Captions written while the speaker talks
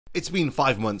It's been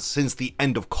 5 months since the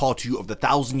end of Core 2 of the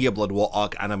 1000-Year Blood War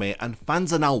arc anime, and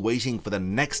fans are now waiting for the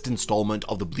next installment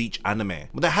of the Bleach anime.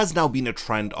 But there has now been a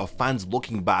trend of fans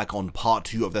looking back on Part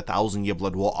 2 of the 1000-Year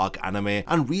Blood War arc anime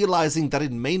and realizing that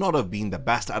it may not have been the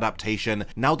best adaptation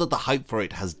now that the hype for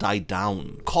it has died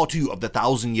down. Core 2 of the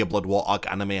 1000-Year Blood War arc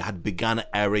anime had begun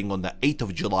airing on the 8th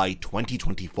of July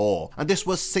 2024, and this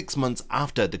was 6 months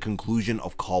after the conclusion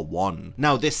of Core 1.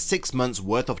 Now, this 6 months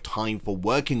worth of time for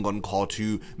working on Core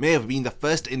 2 may have been the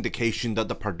first indication that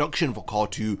the production for Core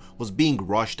 2 was being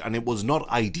rushed and it was not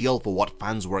ideal for what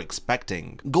fans were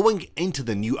expecting. Going into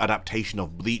the new adaptation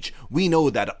of Bleach, we know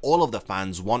that all of the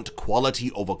fans want quality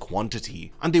over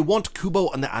quantity, and they want Kubo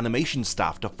and the animation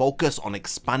staff to focus on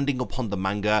expanding upon the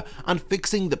manga and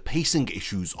fixing the pacing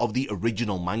issues of the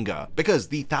original manga, because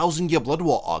the 1000-Year Blood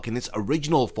War arc in its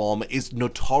original form is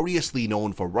notoriously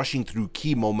known for rushing through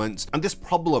key moments, and this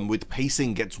problem with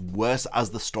pacing gets worse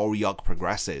as the story arc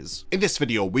progresses. In this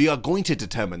video, we are going to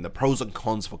determine the pros and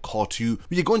cons for Core 2,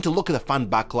 we are going to look at the fan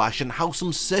backlash and how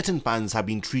some certain fans have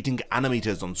been treating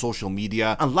animators on social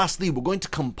media, and lastly we're going to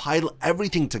compile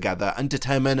everything together and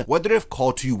determine whether if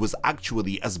Core 2 was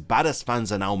actually as bad as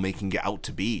fans are now making it out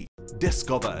to be.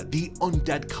 Discover the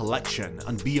Undead Collection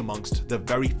and be amongst the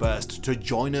very first to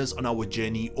join us on our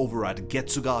journey over at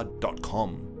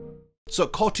getsuga.com. So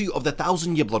Core 2 of the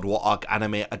 1000-Year Blood War arc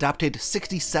anime adapted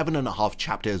 67.5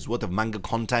 chapters worth of manga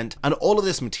content, and all of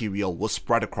this material was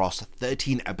spread across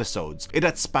 13 episodes. It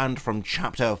had spanned from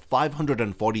chapter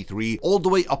 543 all the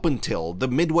way up until the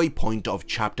midway point of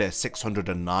chapter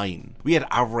 609. We had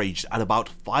averaged at about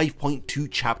 5.2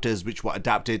 chapters which were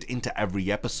adapted into every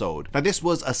episode. Now this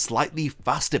was a slightly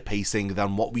faster pacing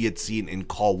than what we had seen in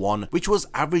Core 1, which was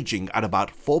averaging at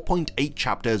about 4.8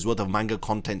 chapters worth of manga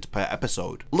content per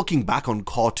episode. Looking back on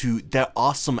Core 2, there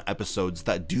are some episodes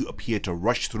that do appear to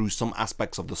rush through some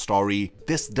aspects of the story.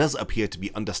 This does appear to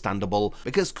be understandable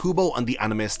because Kubo and the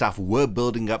anime staff were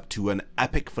building up to an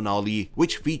epic finale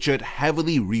which featured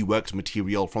heavily reworked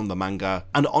material from the manga,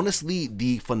 and honestly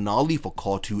the finale for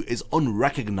Core 2 is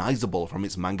unrecognizable from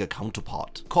its manga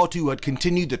counterpart. Core 2 had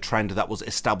continued the trend that was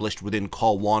established within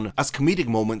Core 1 as comedic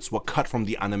moments were cut from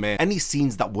the anime. Any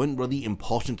scenes that weren't really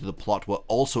important to the plot were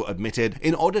also omitted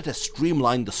in order to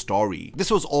streamline the story.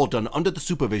 This was all done under the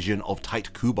supervision of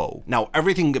Tight Kubo. Now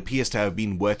everything appears to have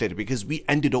been worth it because we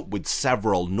ended up with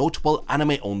several notable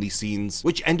anime only scenes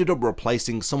which ended up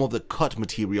replacing some of the cut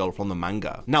material from the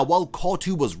manga. Now while Core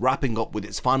 2 was wrapping up with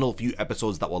its final few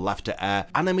episodes that were left to air,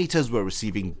 animators were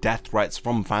receiving death threats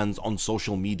from fans on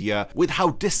social media with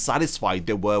how dissatisfied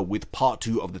they were with Part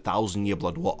 2 of the 1000-Year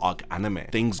Blood War arc anime.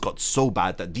 Things got so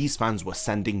bad that these fans were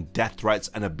sending death threats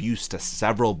and abuse to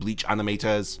several Bleach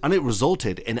animators, and it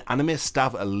resulted in anime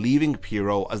staff leaving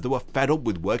Pierrot as they were fed up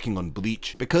with working on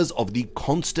Bleach because of the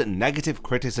constant negative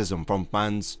criticism from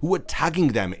fans who were tagging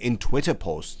them in Twitter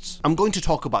posts. I'm going to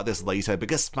talk about this later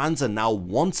because fans are now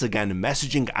once again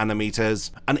messaging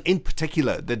animators, and in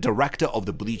particular the director of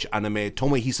the Bleach anime,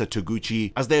 Tomohisa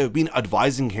Toguchi, as they have been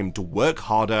advising him to work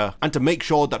harder and to make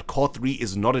sure that Core 3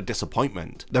 is not a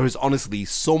disappointment. There is honestly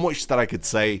so much that I could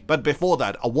say, but before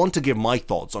that I want to give my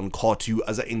thoughts on Core 2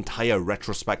 as an entire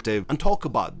retrospective and talk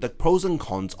about the pros and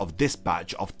cons of this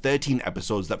batch of 13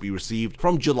 episodes that we received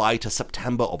from July to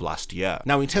September of last year.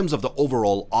 Now in terms of the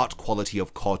overall art quality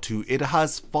of Core 2, it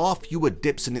has far fewer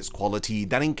dips in its quality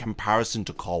than in comparison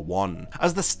to Core 1,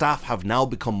 as the staff have now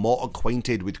become more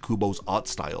acquainted with Kubo's art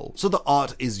style, so the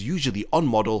art is usually on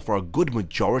model for a good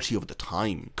majority of the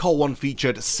time. Core 1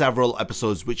 featured several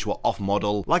episodes which were off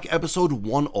model, like episode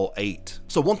 1 or 8.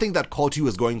 So one thing that Core 2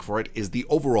 is going for it is the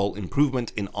overall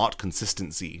improvement in art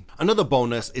consistency. Another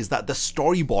bonus is that the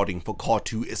storyboarding for Core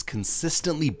 2 is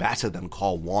consistently better than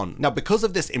Core 1. Now because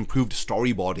of this improved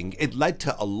storyboarding, it led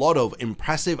to a lot of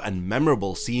impressive and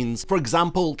memorable scenes. For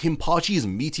example, Kinpachi's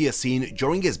meteor scene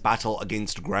during his battle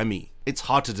against Gremmy. It's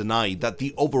hard to deny that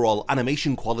the overall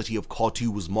animation quality of Core 2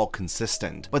 was more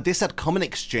consistent, but this had come in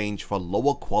exchange for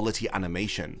lower quality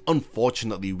animation.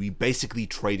 Unfortunately, we basically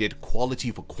traded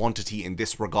quality for quantity in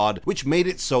this regard, which made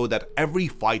it so that every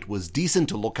fight was decent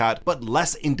to look at, but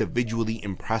less individually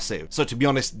impressive. So to be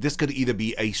honest, this could either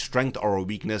be a strength or a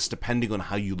weakness depending on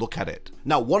how you look at it.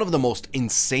 Now, one of the most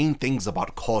insane things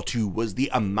about Core 2 was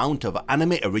the amount of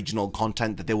anime original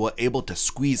content that they were able to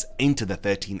squeeze into the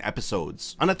 13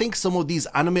 episodes. And I think some some of these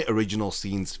anime original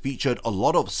scenes featured a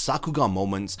lot of Sakuga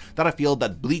moments that I feel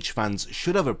that Bleach fans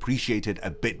should have appreciated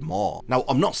a bit more. Now,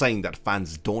 I'm not saying that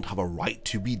fans don't have a right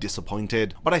to be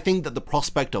disappointed, but I think that the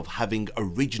prospect of having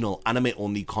original anime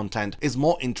only content is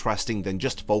more interesting than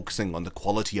just focusing on the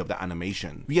quality of the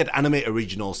animation. We had anime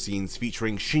original scenes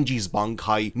featuring Shinji's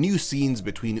Bankai, new scenes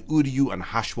between Uryu and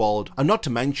Hashwald, and not to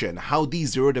mention how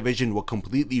these Zero Division were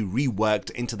completely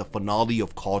reworked into the finale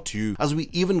of Core 2, as we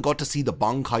even got to see the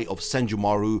Bankai of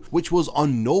Senjumaru, which was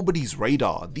on nobody's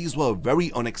radar. These were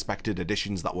very unexpected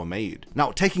additions that were made.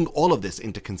 Now, taking all of this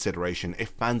into consideration, if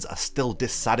fans are still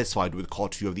dissatisfied with Core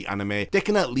 2 of the anime, they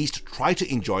can at least try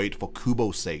to enjoy it for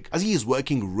Kubo's sake, as he is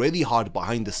working really hard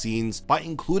behind the scenes by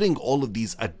including all of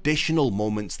these additional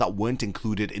moments that weren't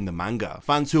included in the manga.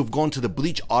 Fans who have gone to the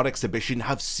Bleach art exhibition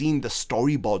have seen the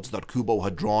storyboards that Kubo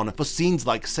had drawn for scenes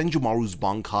like Senjumaru's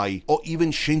Bankai or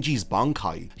even Shinji's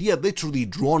Bankai. He had literally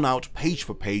drawn out page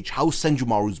for page how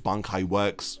Senjumaru's Bankai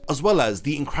works, as well as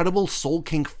the incredible Soul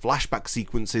King flashback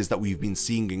sequences that we've been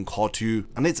seeing in Core 2,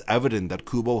 and it's evident that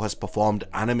Kubo has performed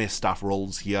anime staff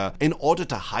roles here in order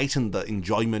to heighten the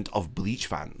enjoyment of Bleach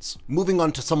fans. Moving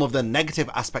on to some of the negative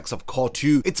aspects of Core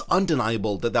 2, it's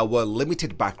undeniable that there were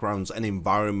limited backgrounds and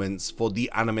environments for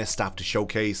the anime staff to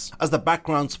showcase, as the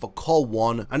backgrounds for Core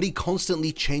 1 and the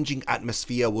constantly changing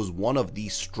atmosphere was one of the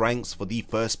strengths for the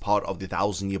first part of the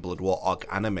 1000 Year Blood War arc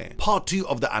anime. Part 2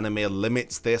 of the anime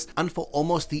limits this, and for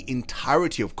almost the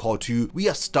entirety of Core 2, we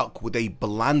are stuck with a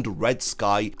bland red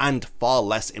sky and far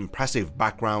less impressive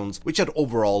backgrounds, which had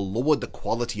overall lowered the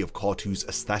quality of Core 2's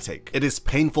aesthetic. It is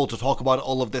painful to talk about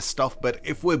all of this stuff, but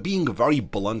if we're being very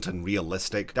blunt and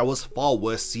realistic, there was far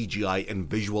worse CGI and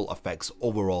visual effects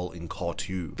overall in Core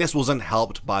 2. This wasn't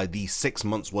helped by the 6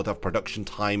 months worth of production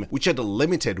time, which had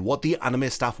limited what the anime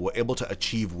staff were able to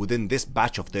achieve within this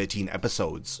batch of 13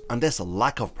 episodes. And this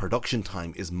lack of production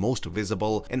time is most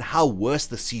visible in how worse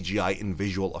the CGI and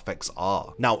visual effects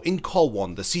are. Now, in Core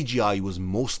 1, the CGI was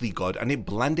mostly good and it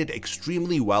blended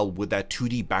extremely well with their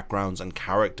 2D backgrounds and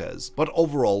characters, but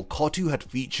overall, Core 2 had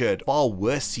featured far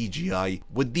worse CGI,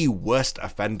 with the worst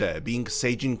offender being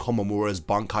Seijin Komamura's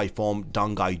Bankai form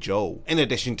Dangai Joe. In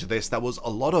addition to this, there was a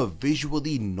lot of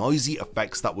visually noisy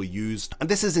effects that were used, and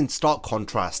this is in stark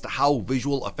contrast to how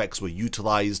visual effects were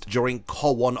utilized during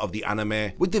Core 1 of the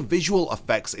anime, with the visual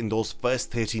effects in those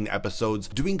first 13 episodes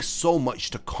doing so much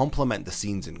to complement the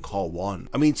scenes in Core 1.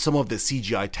 I mean, some of the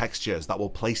CGI textures that were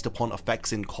placed upon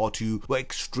effects in Core 2 were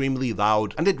extremely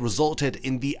loud, and it resulted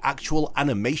in the actual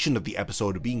animation of the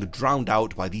episode being drowned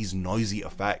out by these noisy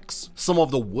effects. Some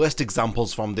of the worst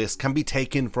examples from this can be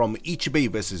taken from Ichibei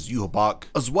vs Yhwach,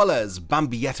 as well as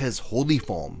Bambietta's Holy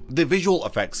Form. The visual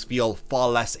effects feel far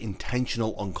less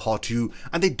intentional on Core 2,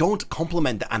 and they don't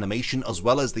complement the animation as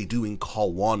well as they do in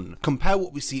Core 1. Compare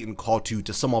what we see in Core 2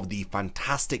 to some of the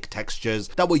fantastic textures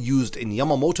that were used in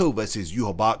Yamamoto vs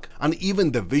Yhwach, and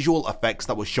even the visual effects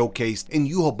that were showcased in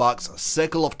Yhwach's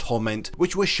Circle of Torment,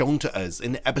 which were shown to us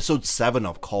in episode 7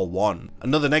 of Core 1.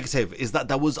 Another negative is that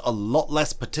there was a lot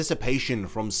less participation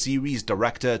from series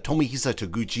director Tomihisa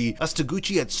Taguchi, as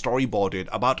Taguchi had storyboarded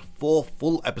about 4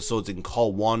 full episodes in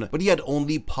Core 1, but he had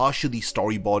only partially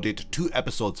storyboarded 2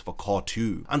 episodes for Core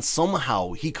 2. And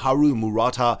somehow Hikaru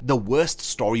Murata, the worst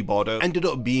storyboarder, ended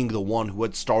up being the one who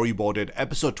had storyboarded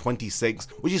episode 26,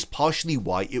 which is partially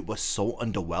why it was so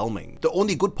underwhelming. The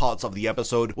only good parts of the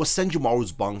episode was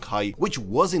Senjumaru's Bankai, which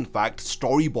was in fact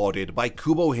storyboarded by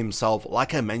Kubo himself,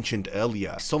 like I mentioned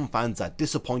earlier. Some fans are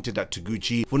disappointed at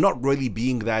Taguchi for not really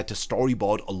being there to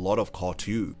storyboard a lot of Core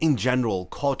 2. In general,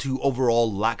 Core 2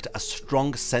 overall lacked a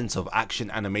strong sense of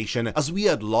action animation, as we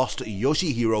had lost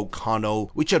Yoshihiro Kano,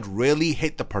 which had really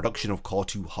hit the production of Core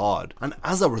 2 hard, and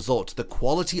as a result, the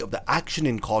quality of the action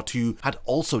in Core 2 had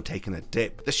also taken a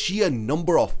dip. The sheer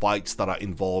number of fights that are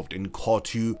involved in Core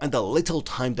 2 and the little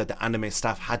time that the anime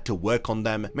staff had to work on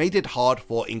them made it hard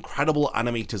for incredible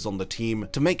animators on the team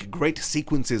to make great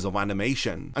sequences of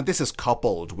animation, and this is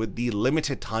coupled with the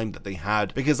limited time that they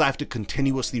had, because I have to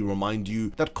continuously remind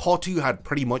you that Core 2 had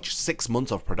pretty much 6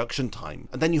 months of production time,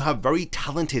 and then you have very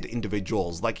talented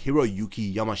individuals like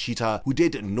Hiroyuki Yamashita who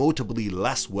did notably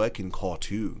less work in Core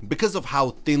 2. Because of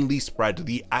how thinly spread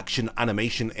the action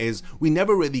animation is, we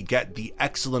never really get the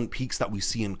excellent peaks that we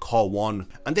see in Core 1,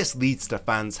 and this leads to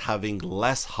fans having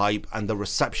less hype and the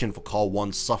reception for Core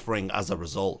 1 suffering as a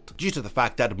result, due to the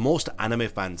fact that most anime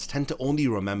fans tend to only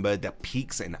remember the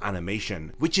peaks in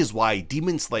animation, which is why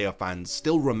Demon Slayer fans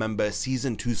still remember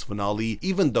Season 2's finale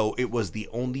even though it was the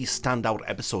only standout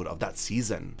episode of that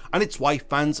season. And it's why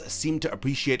fans seem to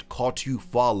appreciate Core 2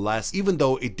 far less, even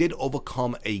though it did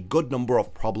overcome a good number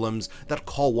of problems that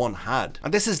Core 1 had.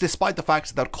 And this is despite the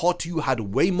fact that Core 2 had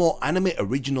way more anime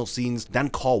original scenes than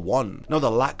Core 1. Now,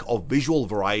 the lack of visual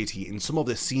variety in some of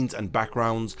the scenes and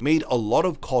backgrounds made a lot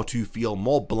of Core 2 feel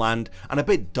more bland and a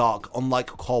bit dark, unlike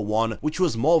Core 1, which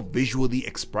was more visually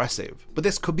expressive. But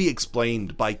this could be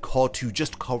explained by Core 2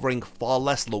 just covering far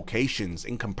less locations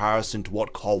in comparison to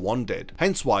what Core 1 did,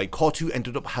 hence why Core 2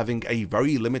 ended up having a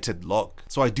very limited look.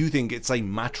 So I do think it's a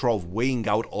matter of weighing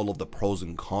out all of the pros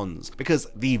and cons, because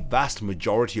the vast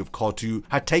majority of Core 2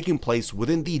 had taken place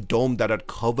within the dome that had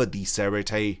covered the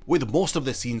Serite, with most of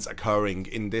the scenes occurring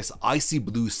in this icy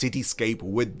blue cityscape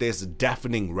with this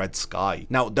deafening red sky.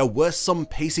 Now, there were some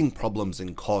pacing problems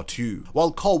in Core 2.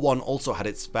 While Core 1 also had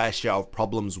its fair share of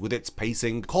problems with its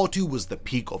pacing, Core 2 was the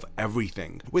peak of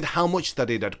everything, with how much that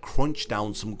it had crunched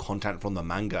down some content from the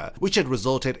manga, which had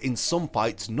resulted in some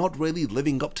fights not really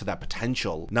living up to their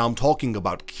potential. Now, I'm talking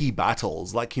about key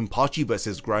battles like Kinpachi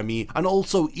vs Grammy and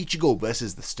also Ichigo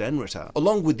vs the Sternritter,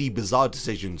 along with the bizarre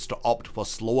decisions to opt for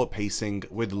slower pacing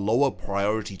with lower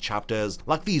priority chapters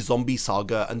like the zombie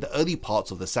saga and the early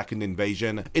parts of the second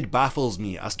invasion. It baffles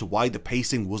me as to why the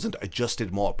pacing wasn't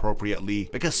adjusted more appropriately,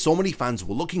 because so many fans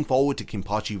were looking forward to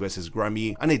Kinpachi vs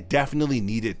Grammy and it definitely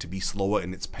needed to be slower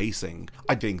in its pacing.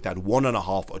 I think that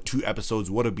 1.5 or 2 episodes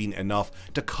would have been enough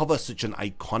to cover such an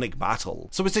iconic battle.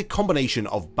 So it's a combination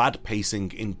of bad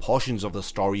pacing in portions of the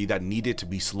story that needed to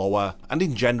be slower, and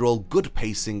in general good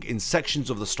pacing in sections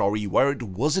of the story where it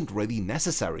wasn't really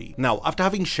necessary. Now, after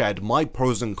having shared my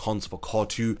pros and cons for Core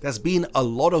 2, there's been a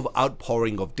lot of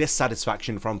outpouring of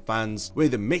dissatisfaction from fans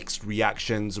with mixed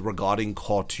reactions regarding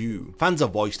Core 2. Fans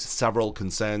have voiced several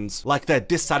concerns, like their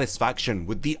dissatisfaction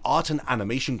with the art and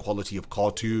animation quality of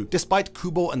Core 2, despite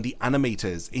Kubo and the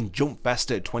Animators in Jump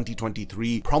Festa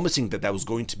 2023 promising that there was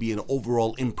going to be an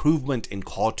overall improvement in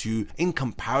Core 2 in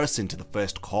comparison to the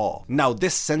first Core. Now,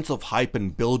 this sense of hype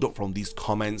and build up from these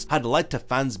comments had led to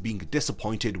fans being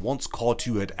disappointed once Core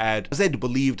 2 had aired, as they'd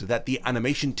believed that the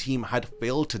animation team had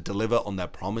failed to deliver on their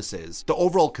promises. The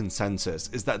overall consensus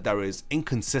is that there is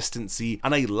inconsistency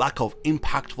and a lack of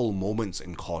impactful moments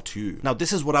in Core 2. Now,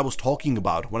 this is what I was talking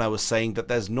about when I was saying that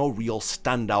there's no real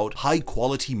standout high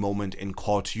quality moment in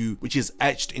Core 2 which is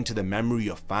etched into the memory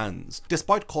of fans,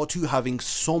 despite Core 2 having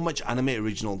so much anime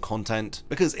original content,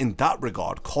 because in that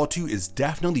regard Core 2 is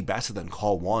definitely better than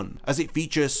Core 1, as it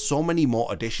features so many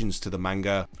more additions to the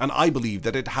manga, and I believe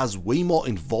that it has way more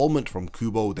involvement from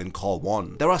Kubo than Core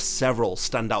 1. There are several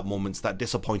standout moments that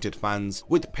disappointed fans,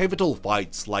 with pivotal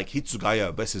fights like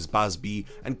Hitsugaya vs Bazby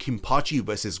and Kinpachi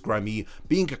vs Grammy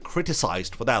being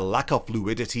criticized for their lack of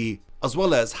fluidity, as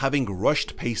well as having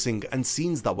rushed pacing and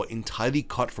scenes that were entirely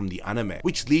cut from the anime,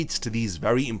 which leads to these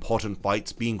very important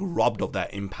fights being robbed of their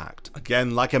impact.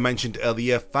 Again, like I mentioned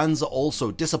earlier, fans are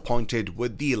also disappointed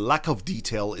with the lack of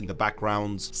detail in the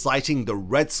backgrounds, citing the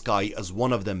red sky as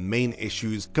one of the main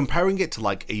issues, comparing it to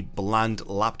like a bland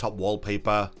laptop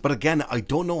wallpaper. But again, I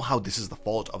don't know how this is the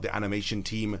fault of the animation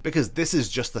team, because this is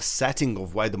just the setting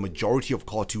of where the majority of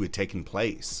Core 2 had taken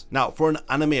place. Now, for an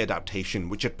anime adaptation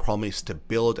which had promised to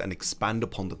build and expand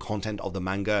upon the content of the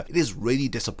manga, it is really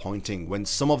disappointing when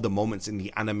some of the moments in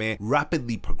the anime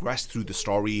rapidly progress through the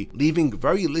story, leaving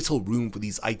very little room for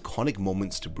these iconic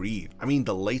moments to breathe. I mean,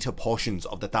 the later portions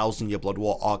of the 1000-Year Blood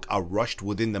War arc are rushed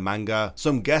within the manga, so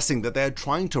I'm guessing that they're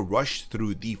trying to rush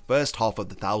through the first half of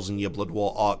the 1000-Year Blood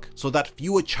War arc so that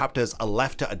fewer chapters are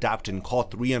left to adapt in Core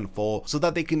 3 and 4 so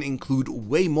that they can include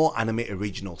way more anime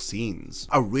original scenes.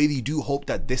 I really do hope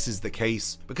that this is the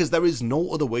case, because there is no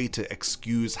other way to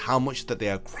excuse how much that they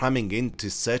are cramming into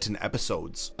certain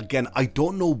episodes. Again, I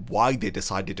don't know why they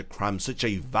decided to cram such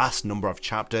a vast number of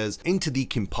chapters into the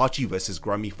Kinpachi vs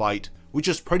Grammy fight, which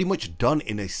is pretty much done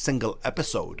in a single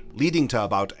episode, leading to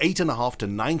about 8.5 to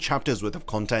 9 chapters worth of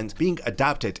content being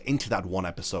adapted into that one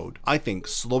episode. I think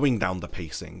slowing down the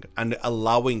pacing and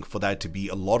allowing for there to be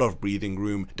a lot of breathing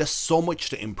room does so much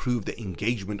to improve the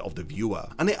engagement of the viewer,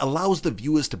 and it allows the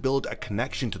viewers to build a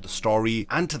connection to the story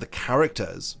and to the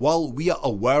characters. While we are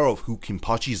aware of who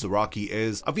Kinpachi Zaraki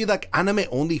is, I feel like anime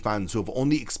only fans who have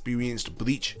only experienced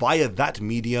Bleach via that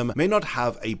medium may not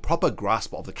have a proper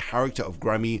grasp of the character of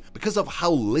Grammy because of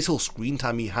how little screen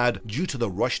time he had due to the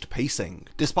rushed pacing.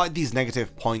 Despite these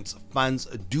negative points, fans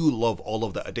do love all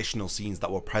of the additional scenes that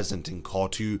were present in Core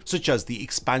 2, such as the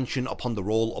expansion upon the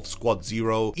role of Squad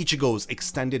Zero, Ichigo's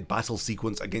extended battle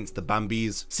sequence against the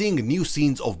Bambis, seeing new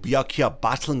scenes of Byakuya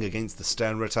battling against the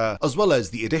Sternritter, as well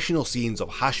as the additional scenes of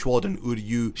Hashward and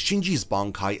Uryu, Shinji's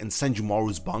Bankai and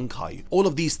Senjumaru's Bankai. All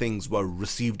of these things were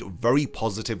received very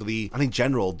positively, and in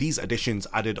general, these additions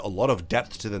added a lot of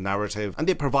depth to the narrative, and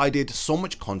they provided so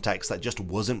much context that just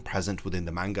wasn't present within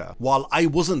the manga. While I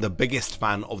wasn't the biggest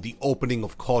fan of the opening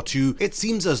of Core 2, it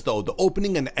seems as though the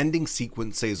opening and ending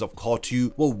sequences of Core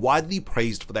 2 were widely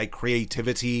praised for their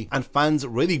creativity, and fans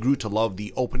really grew to love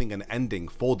the opening and ending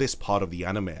for this part of the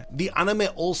anime. The anime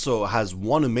also has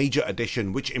one major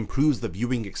addition which improves the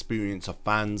viewing experience of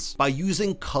fans by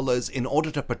using colors in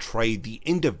order to portray the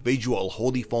individual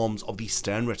holy forms of the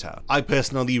Sternritter. I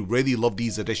personally really love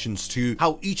these additions too,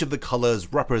 how each of the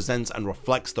colors represents and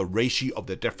reflects the ratio of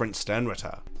the different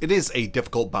Sternritter. It is a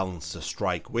difficult balance to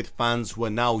strike with fans who are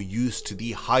now used to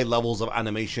the high levels of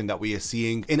animation that we are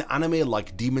seeing in anime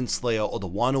like Demon Slayer or the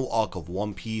Wano arc of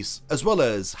One Piece, as well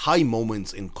as high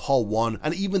moments in Core 1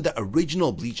 and even the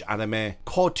original Bleach anime.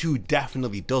 Core 2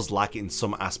 definitely does lack in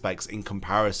some aspects in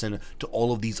comparison to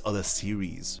all of these other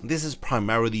series. This is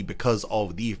primarily because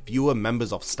of the fewer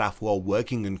members of staff who are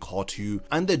working in Core 2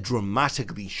 and the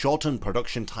dramatically shortened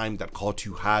production time that Core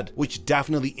 2 had, which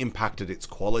definitely impacted its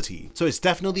quality. So it's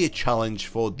definitely a challenge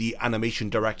for the animation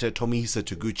director Tomohisa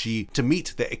Taguchi to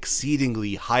meet the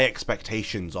exceedingly high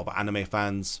expectations of anime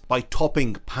fans by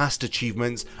topping past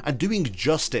achievements and doing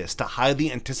justice to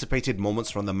highly anticipated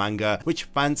moments from the manga which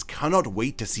fans cannot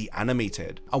wait to see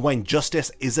animated. And when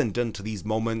justice isn't done to these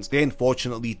moments, they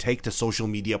unfortunately take to social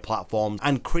media platforms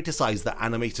and criticize the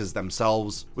animators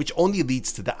themselves, which only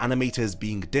leads to the animators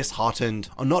being disheartened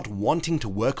or not wanting to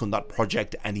work on that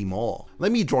project anymore.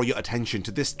 Let me draw your attention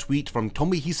to this tweet from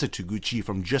Tomohisa Taguchi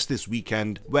from just this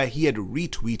weekend, where he had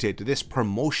retweeted this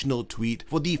promotional tweet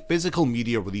for the physical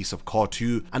media release of Core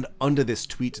 2, and under this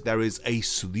tweet there is a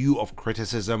slew of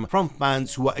criticism from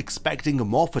fans who are expecting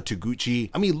more for Taguchi.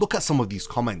 I mean, look at some of these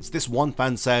comments. This one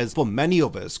fan says, "For many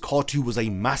of us, Core 2 was a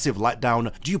massive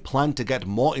letdown. Do you plan to get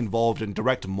more involved and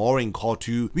direct more in Core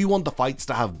 2? We want the fights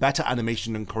to have better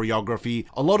animation and choreography.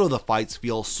 A lot of the fights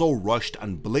feel so rushed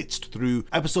and blitzed through.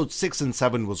 Episode 6 and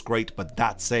 7 was great, but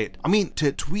that's it." I mean,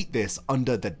 to tweet this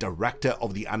under the director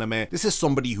of the anime, this is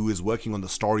somebody who is working on the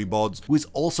storyboards, who is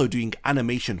also doing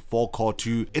animation for Core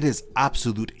 2. It is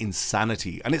absolute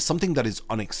insanity, and it's something that is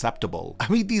unacceptable. I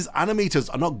mean, these animators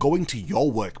are not going to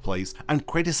your workplace and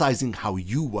criticizing how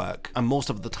you work, and most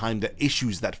of the time the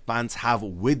issues that fans have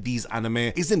with these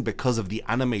anime isn't because of the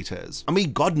animators. I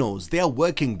mean, God knows they are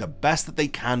working the best that they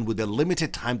can with the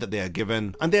limited time that they are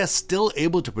given, and they are still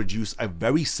able to produce a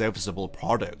very serviceable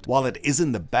product. While it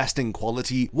isn't the best in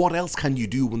quality, what else can you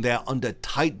do when they are under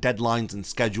tight deadlines and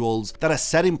schedules that are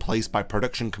set in place by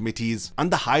production committees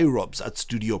and the higher-ups at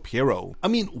Studio Pierrot? I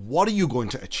mean, what are you going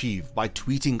to achieve by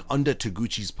tweeting under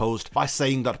Taguchi's post by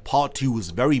saying that Part 2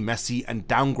 was very messy and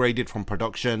downgraded from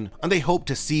production, and they hope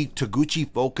to see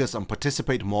Taguchi focus and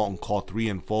participate more on Core 3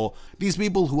 and 4? These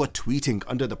people who are tweeting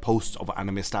under the posts of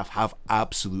anime staff have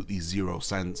absolutely zero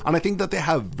sense, and I think that they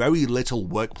have very little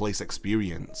workplace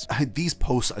experience. These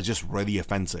posts are just really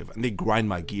offensive and they grind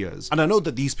my gears, and I know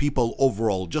that these people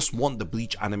overall just want the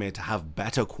Bleach anime to have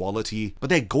better quality, but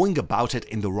they're going about it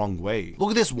in the wrong way.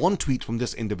 Look at this one tweet from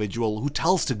this individual who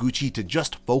tells Taguchi to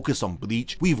just focus on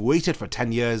Bleach. "We've waited for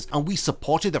 10 years and we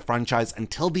supported the franchise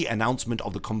until the announcement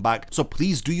of the comeback, so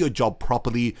please do your job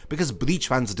properly because Bleach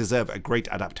fans deserve a great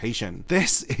adaptation."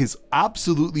 This is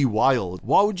absolutely wild.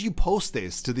 Why would you post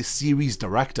this to the series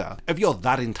director? If you're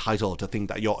that entitled to think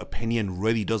that your opinion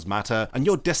really does matter and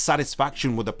your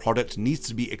dissatisfaction with the product needs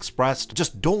to be expressed,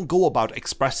 just don't go about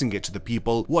expressing it to the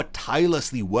people who are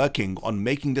tirelessly working on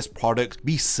making this product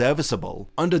be serviceable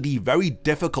under the very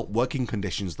difficult working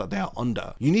conditions that they are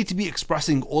under. You need to be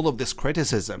expressing all of this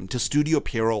criticism to Studio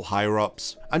Pierrot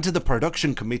higher-ups and to the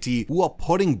production committee who are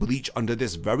putting Bleach under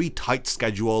this very tight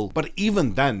schedule. But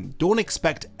even then, don't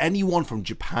expect anyone from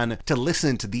Japan to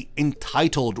listen to the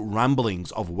entitled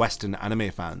ramblings of Western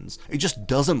anime fans. It just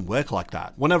doesn't work like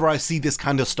that. Whenever I see this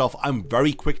kind of stuff, I'm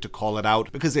very quick to call it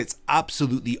out because it's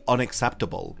absolutely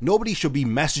unacceptable. Nobody should be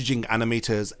messaging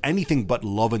animators anything but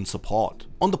love and support.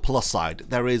 On the plus side,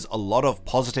 there is a lot of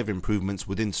positive improvements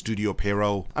within Studio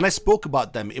Pierrot, and I spoke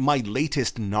about them in my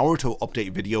latest Naruto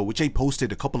update video, which I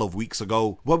posted a couple of weeks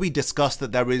ago, where we discussed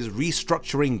that there is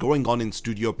restructuring going on in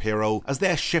Studio Pierrot as they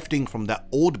are shifting from their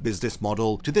old business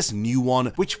model to this new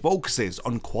one, which focuses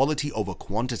on quality over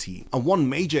quantity. And one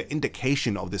major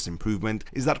indication of this improvement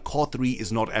is that Core 3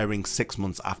 is not airing 6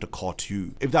 months after Core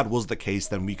 2. If that was the case,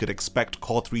 then we could expect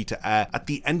Core 3 to air at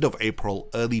the end of April,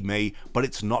 early May, but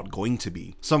it's not going to be.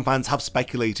 Some fans have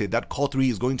speculated that Core 3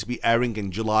 is going to be airing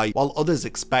in July, while others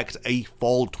expect a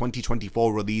fall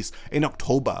 2024 release in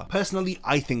October. Personally,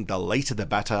 I think the later the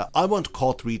better. I want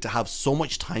Core 3 to have so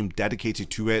much time dedicated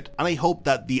to it, and I hope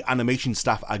that the animation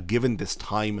staff are given this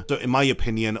time. So in my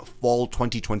opinion, fall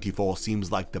 2024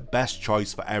 seems like the best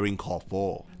choice for airing Core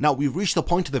 4. Now, we've reached the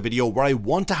point of the video where I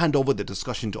want to hand over the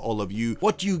discussion to all of you.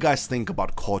 What do you guys think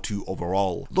about Core 2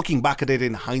 overall? Looking back at it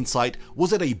in hindsight,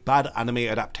 was it a bad anime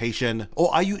adaptation,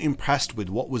 or are you impressed with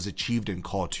what was achieved in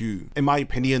Core 2? In my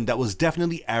opinion, there was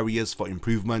definitely areas for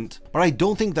improvement, but I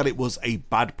don't think that it was a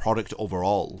bad product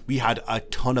overall. We had a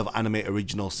ton of anime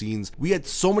original scenes, we had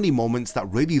so many moments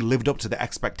that really lived up to the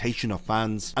expectation of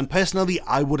fans, and personally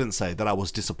I wouldn't say that I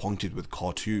was disappointed with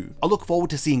Core 2. I look forward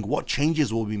to seeing what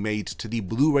changes will be made to the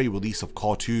Blu-ray release of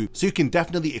Core 2, so you can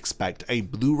definitely expect a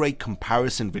Blu-ray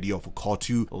comparison video for Core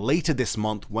 2 later this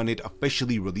month when it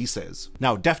officially releases.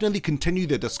 Now, definitely continue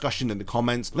the discussion in the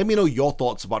comments. Let me know your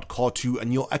thoughts about Core 2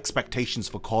 and your expectations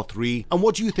for Core 3, and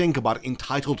what do you think about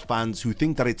entitled fans who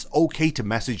think that it's okay to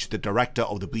message the director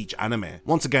of the Bleach anime.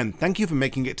 Once again, thank you for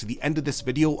making it to the end of this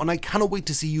video, and I cannot wait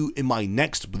to see you in my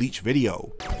next Bleach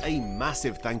video. A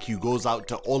massive thank you goes out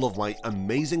to all of my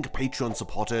amazing Patreon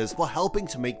supporters for helping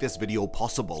to make this video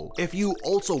possible. If you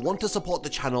also want to support the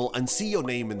channel and see your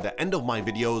name in the end of my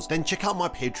videos, then check out my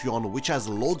Patreon, which has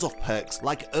loads of perks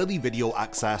like early video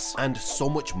access and so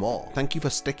much more. Thank you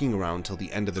for sticking around till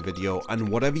the end of the video, and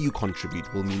whatever you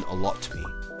contribute will mean a lot to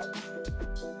me.